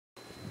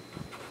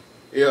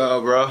Yeah,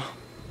 bro.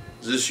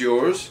 Is this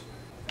yours?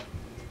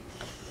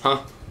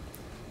 Huh?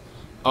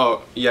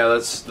 Oh, yeah,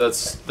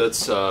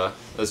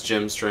 that's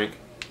Jim's drink.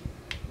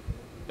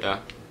 Yeah.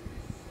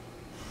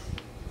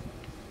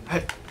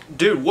 Hey,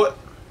 dude, what?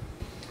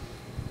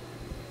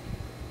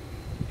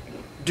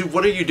 Dude,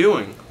 what are you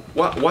doing?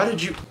 Why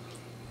did you...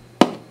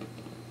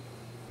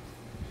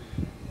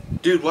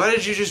 Dude, why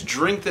did you just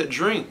drink that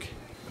drink?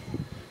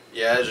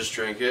 Yeah, I just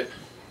drank it.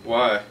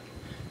 Why?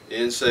 You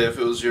didn't say if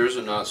it was yours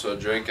or not, so I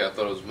drank it. I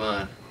thought it was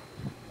mine.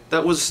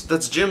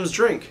 That's Jim's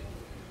drink.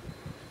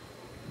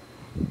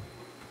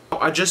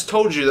 I just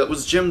told you that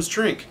was Jim's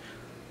drink.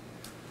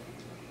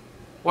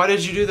 Why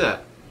did you do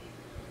that?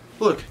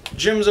 Look,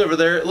 Jim's over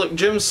there. Look,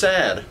 Jim's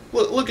sad.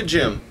 Look at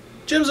Jim.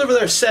 Jim's over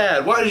there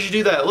sad. Why did you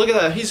do that? Look at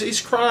that.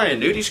 He's crying,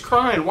 dude. He's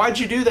crying. Why'd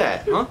you do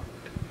that, huh?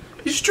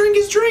 You just drink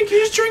his drink. You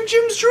just drink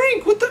Jim's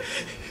drink. What the...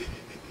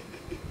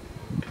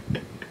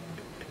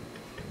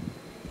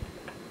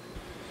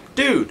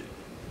 Dude.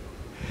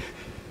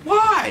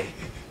 Why?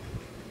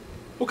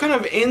 What kind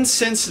of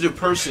insensitive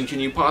person can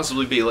you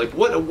possibly be? Like,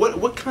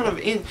 what kind of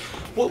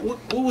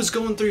what was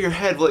going through your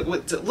head? Like,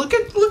 look at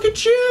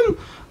Jim.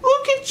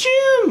 Look at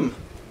Jim.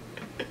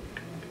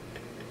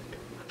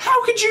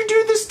 How could you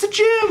do this to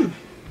Jim?